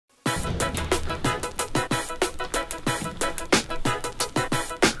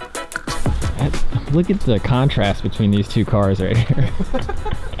Look at the contrast between these two cars right here.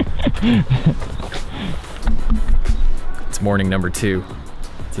 It's morning number 2.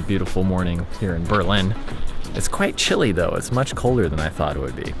 It's a beautiful morning here in Berlin. It's quite chilly though. It's much colder than I thought it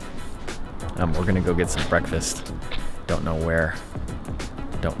would be. We're gonna go get some breakfast. Don't know where,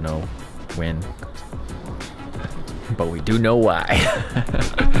 don't know when, but we do know why.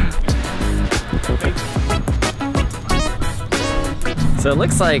 So it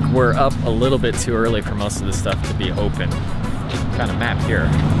looks like we're up a little bit too early for most of the stuff to be open. Kind of map here.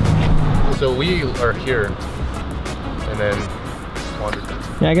 So we are here, and then wandered.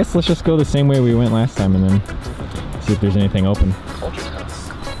 Yeah, I guess let's just go the same way we went last time and then see if there's anything open. Culture House.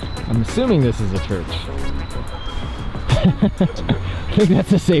 I'm assuming this is a church. I think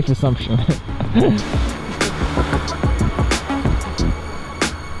that's a safe assumption.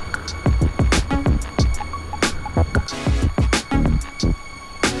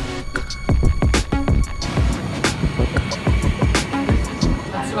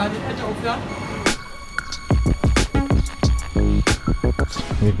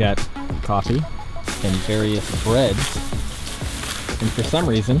 We've got coffee and various breads, and for some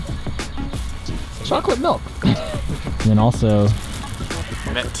reason, chocolate milk. And then also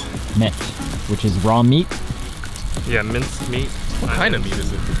met, which is raw meat. Yeah, minced meat. What kind of meat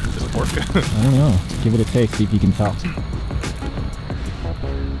is it? Is it pork? I don't know. Give it a taste, see if you can tell.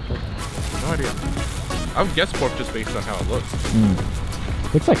 No idea. I would guess pork just based on how it looks.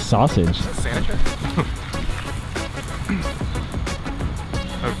 Looks like sausage. Is that sanitary?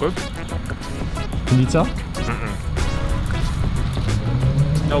 Good. Can you tell?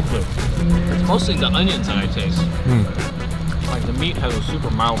 No clue. It's mostly the onions that I taste. Like the meat has a super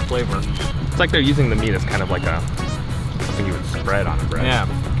mild flavor. It's like they're using the meat as kind of like a something you would spread on bread. Yeah.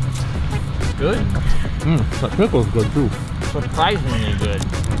 Good. That pickle's good too. Surprisingly good.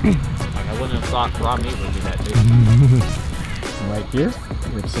 Like I wouldn't have thought raw meat would be that tasty. Right here,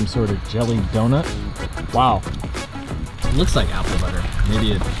 we have some sort of jelly donut. Wow. It looks like apple butter.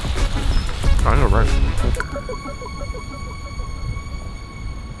 Maybe it... I know, right.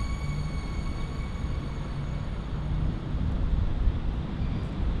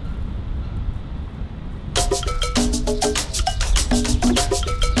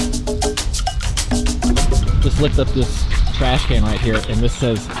 Just looked up this trash can right here, and this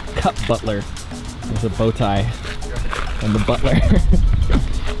says Cup Butler. There's a bow tie and the butler.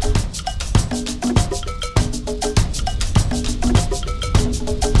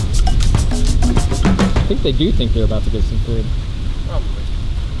 I think they do think they're about to get some food. Probably.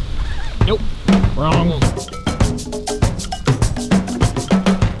 Nope. Wrong.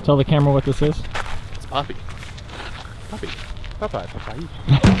 Tell the camera what this is. It's Poppy. Poppy. Popeye. Popeye.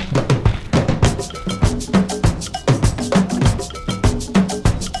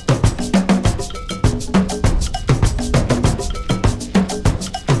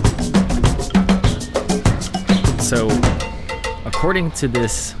 So, according to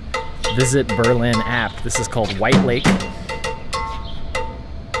this Visit Berlin app, this is called White Lake.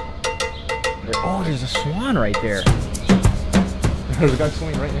 Oh, there's a swan right there. There's a guy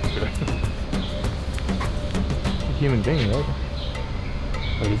swimming right next to it. A human being, right?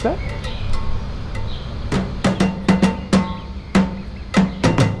 What is that?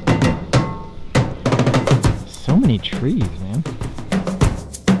 So many trees, man.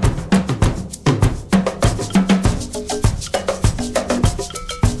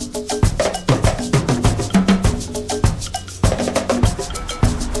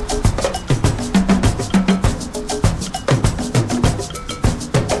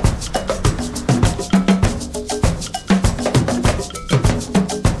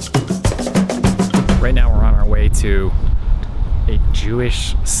 To a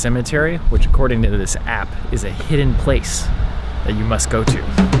Jewish cemetery, which according to this app is a hidden place that you must go to. Something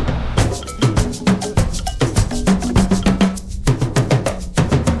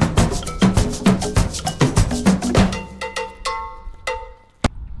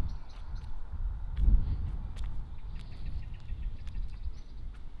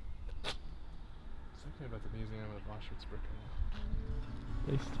about the museum of Auschwitz Birkenau.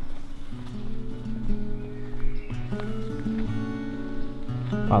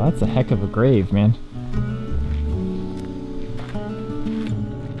 Wow, that's a heck of a grave, man.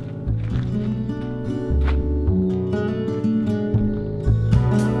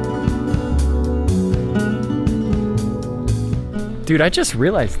 Dude, I just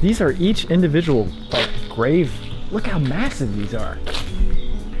realized these are each individual like grave. Look how massive these are.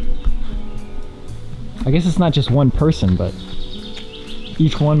 I guess it's not just one person, but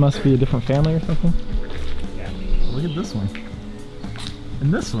each one must be a different family or something. Yeah. Look at this one.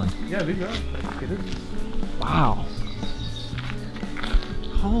 And this one? Yeah, these are. Wow.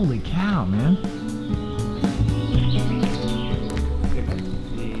 Holy cow, man.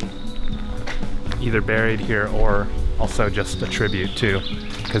 Either buried here or also just a tribute to,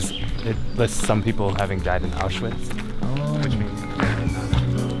 because it lists some people having died in Auschwitz, which means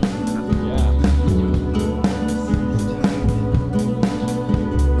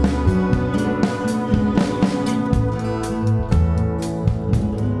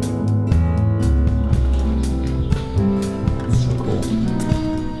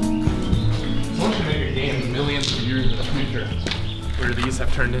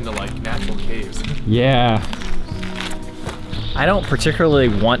have turned into like natural caves. Yeah. I don't particularly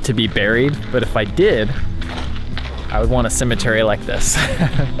want to be buried, but if I did, I would want a cemetery like this.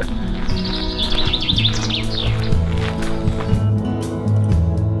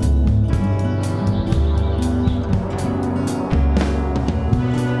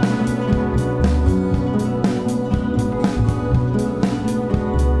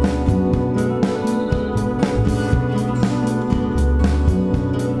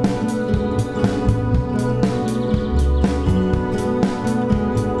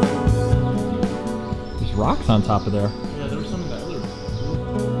 Rocks on top of there. Yeah, there was some of that earlier.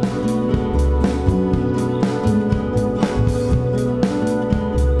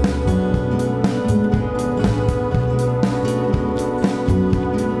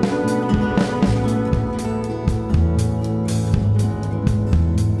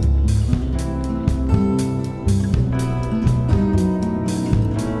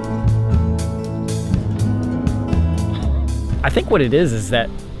 I think what it is that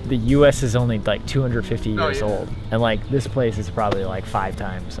the US is only like 250 years old, and like this place is probably like 5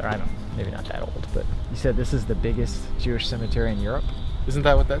 times, or I don't know, maybe not that old, but you said this is the biggest Jewish cemetery in Europe? Isn't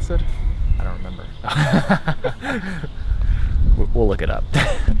that what that said? I don't remember. We'll look it up.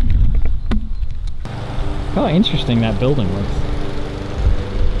 How interesting that building looks.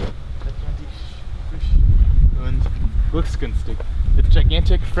 And Glücksgünstig. It's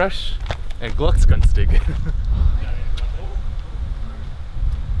gigantic, fresh, and Glücksgünstig.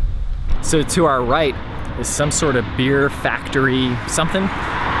 So to our right is some sort of beer factory something.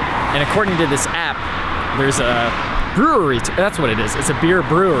 And according to this app, there's a brewery, that's what it is. It's a beer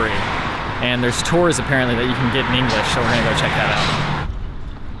brewery. And there's tours apparently that you can get in English, so we're gonna go check that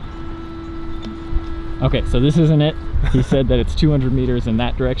out. Okay, so this isn't it. He said that it's 200 meters in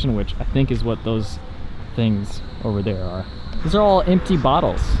that direction, which I think is what those things over there are. These are all empty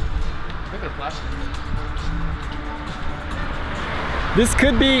bottles. I think they're plastic. This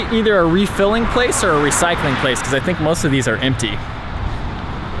could be either a refilling place or a recycling place, because I think most of these are empty.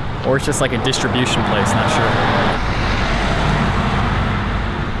 Or it's just like a distribution place, not sure.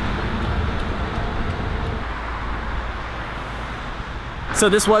 So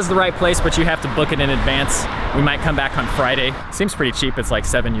this was the right place, but you have to book it in advance. We might come back on Friday. Seems pretty cheap, it's like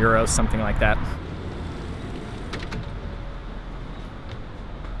 €7, something like that.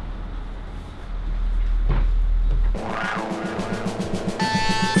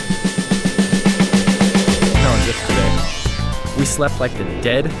 We slept like the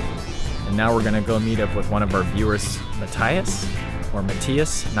dead, and now we're gonna go meet up with one of our viewers, Matthias, or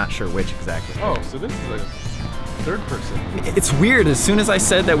Matthias, not sure which exactly. Oh, so this is a third person. It's weird, as soon as I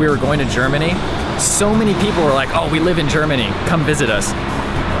said that we were going to Germany, so many people were like, oh, we live in Germany, come visit us.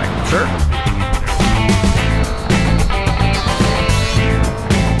 I'm like, sure.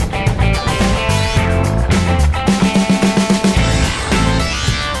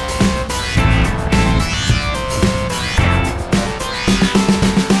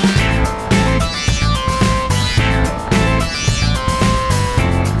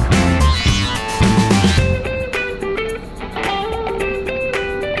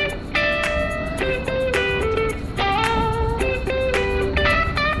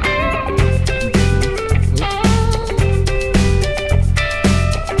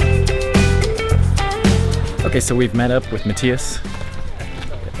 Okay, so we've met up with Matthias,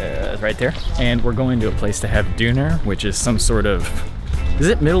 right there, and we're going to a place to have dinner, which is some sort of, is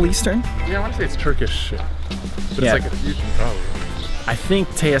it Middle Eastern? Yeah, I want to say it's Turkish, but yeah. It's like a fusion probably. I think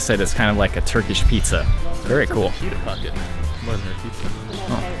Taya said it's kind of like a Turkish pizza. Very cool. Pita pocket, more than a pizza.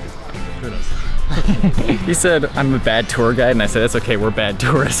 Oh. Who knows? He said, I'm a bad tour guide, and I said, that's okay, we're bad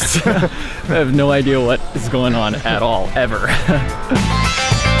tourists. I have no idea what is going on at all, ever.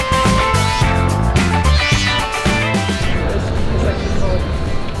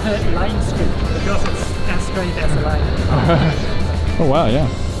 Line strip because it's as straight as a line. Oh wow, yeah.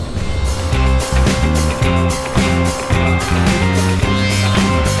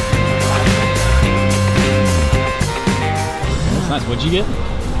 That's nice. What'd you get?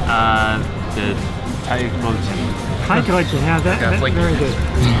 The Thai protein. Thai protein, yeah, that's flaky. very good.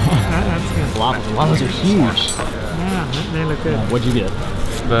 That's good. Waffles are huge. Yeah, they look good. What'd you get?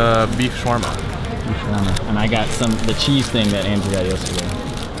 The beef shawarma. And I got the cheese thing that Andrew got yesterday.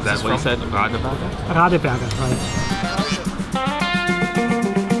 Is that what you said? Radeberger? Radeberger, right.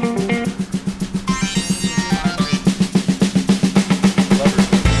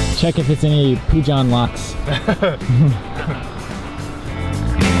 Check if it's any Pujan locks.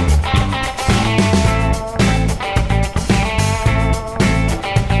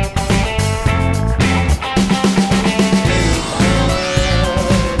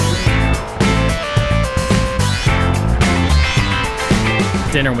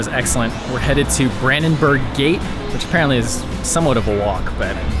 Dinner was excellent. We're headed to Brandenburg Gate, which apparently is somewhat of a walk,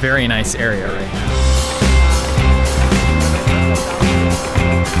 but very nice area right now.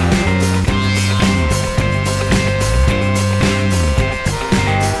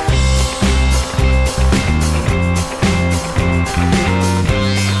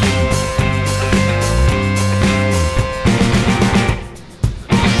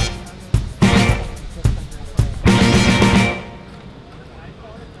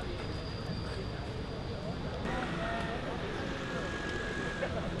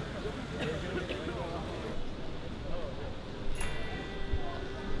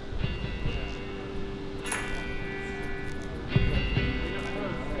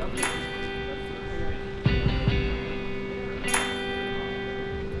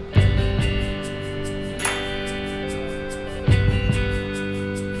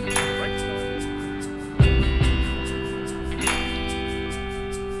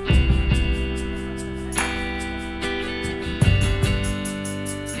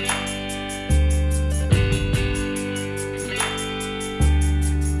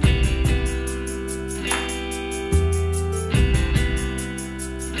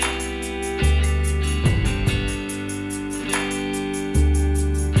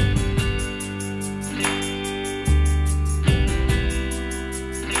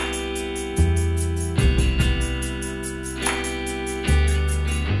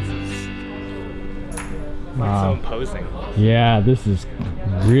 So imposing. Yeah, this is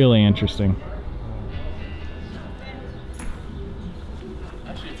really interesting.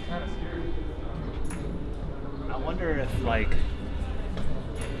 Actually, it's kind of scary. I wonder if, like,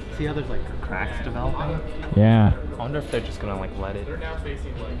 see how there's like cracks developing? Yeah. I wonder if they're just gonna like let it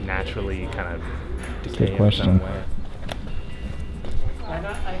naturally kind of decay Good in question. some way. And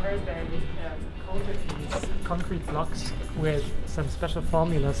I heard they coated these concrete blocks with some special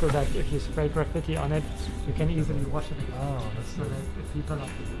formula so that if you spray graffiti on it, you can easily wash it again. Oh, that's so nice. that people are.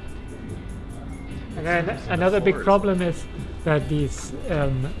 And then another big problem is that these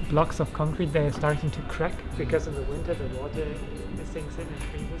blocks of concrete, they're starting to crack because in the winter the water sinks in and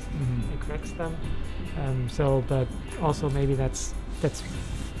freezes and cracks them. But also maybe that's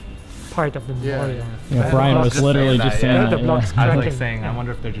part of the memorial. Yeah, Brian was literally just saying the that. blocks I was like cracking. saying, I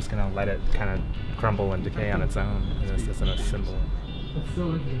wonder if they're just gonna let it kind of crumble and decay on its own. This isn't a symbol.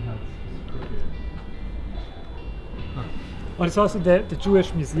 But it's also the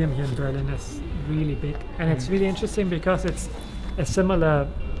Jewish Museum here in Berlin is really big, and it's really interesting because it's a similar,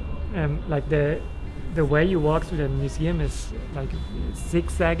 like the way you walk through the museum is like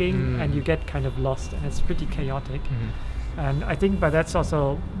zigzagging, and you get kind of lost, and it's pretty chaotic. And I think, but that's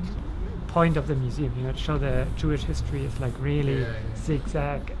also point of the museum, you know, to show the Jewish history is like really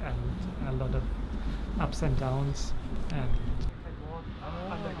zigzag and a lot of ups and downs. And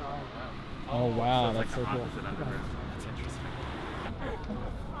Oh wow, that's so cool. That's interesting.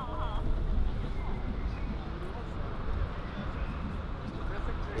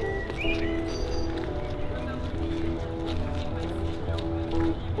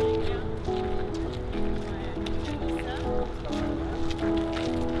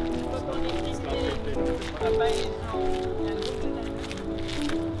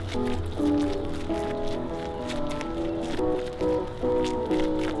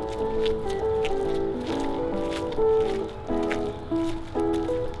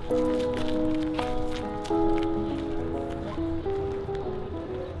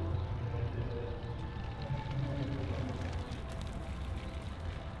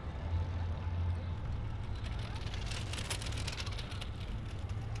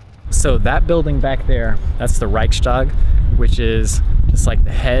 So that building back there, that's the Reichstag, which is just like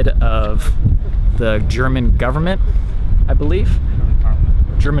the head of the German government, I believe.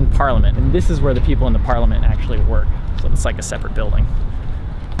 German parliament. And this is where the people in the parliament actually work. So it's like a separate building.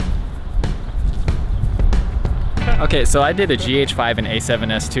 Okay, so I did a GH5 and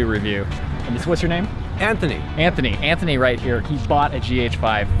A7S2 review. And this, what's your name? Anthony. Anthony right here. He bought a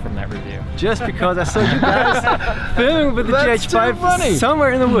GH5 from that review. Just because I saw you guys filming with the That's too funny. GH5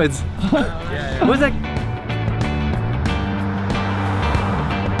 somewhere in the woods. Was that?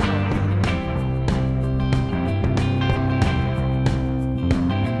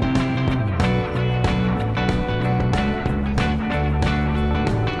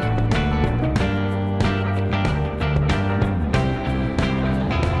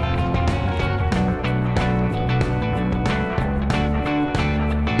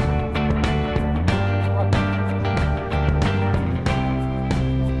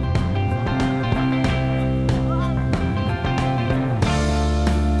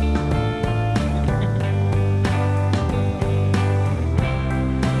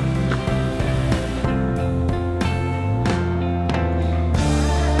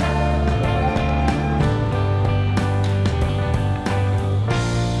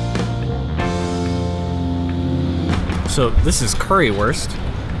 So this is currywurst,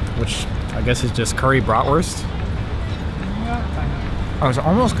 which I guess is just curry bratwurst. Oh, it's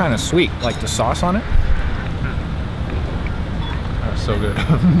almost kind of sweet, like the sauce on it. That's so good.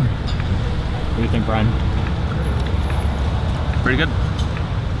 What do you think, Brian? Pretty good.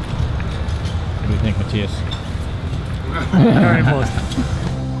 What do you think, Matthias? Very important.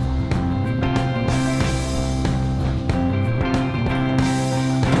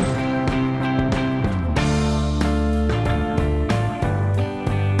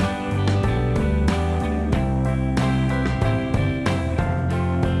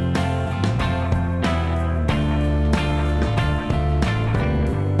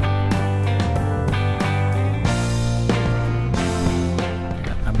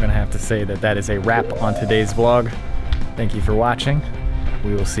 To say that is a wrap on today's vlog. Thank you for watching.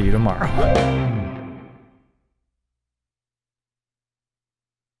 We will see you tomorrow.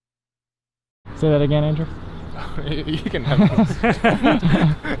 Say that again, Andrew. You can have this.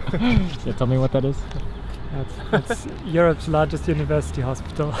 Yeah, tell me what that is. That's Europe's largest university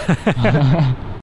hospital.